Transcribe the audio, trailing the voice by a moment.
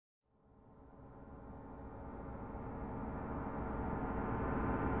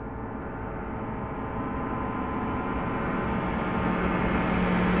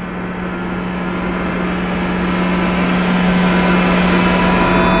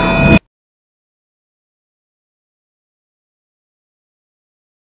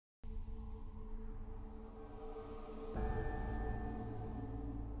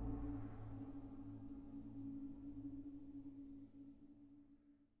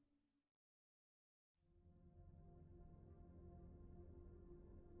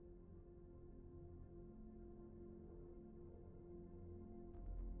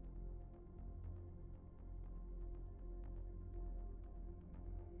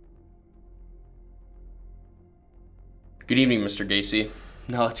Good evening, Mr. Gacy.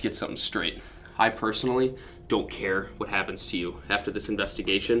 Now let's get something straight. I personally don't care what happens to you after this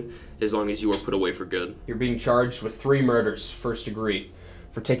investigation, as long as you are put away for good. You're being charged with 3 murders, first degree,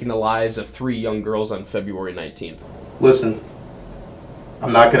 for taking the lives of 3 young girls on February 19th. Listen,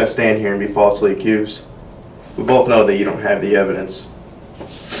 I'm not going to stand here and be falsely accused. We both know that you don't have the evidence.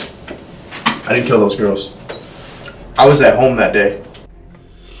 I didn't kill those girls. I was at home that day.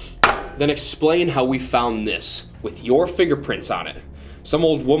 Then explain how we found this, with your fingerprints on it. Some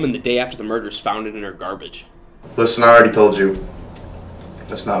old woman the day after the murders found it in her garbage. Listen, I already told you.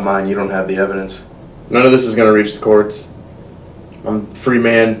 That's not mine. You don't have the evidence. None of this is going to reach the courts. I'm a free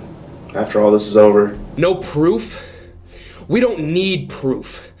man after all this is over. No proof? We don't need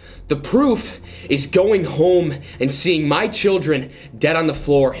proof. The proof is going home and seeing my children dead on the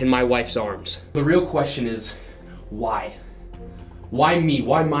floor in my wife's arms. The real question is, why? Why me?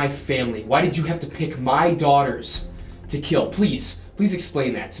 Why my family? Why did you have to pick my daughters to kill? Please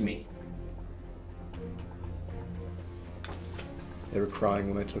explain that to me. They were crying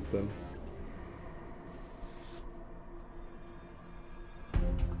when I took them.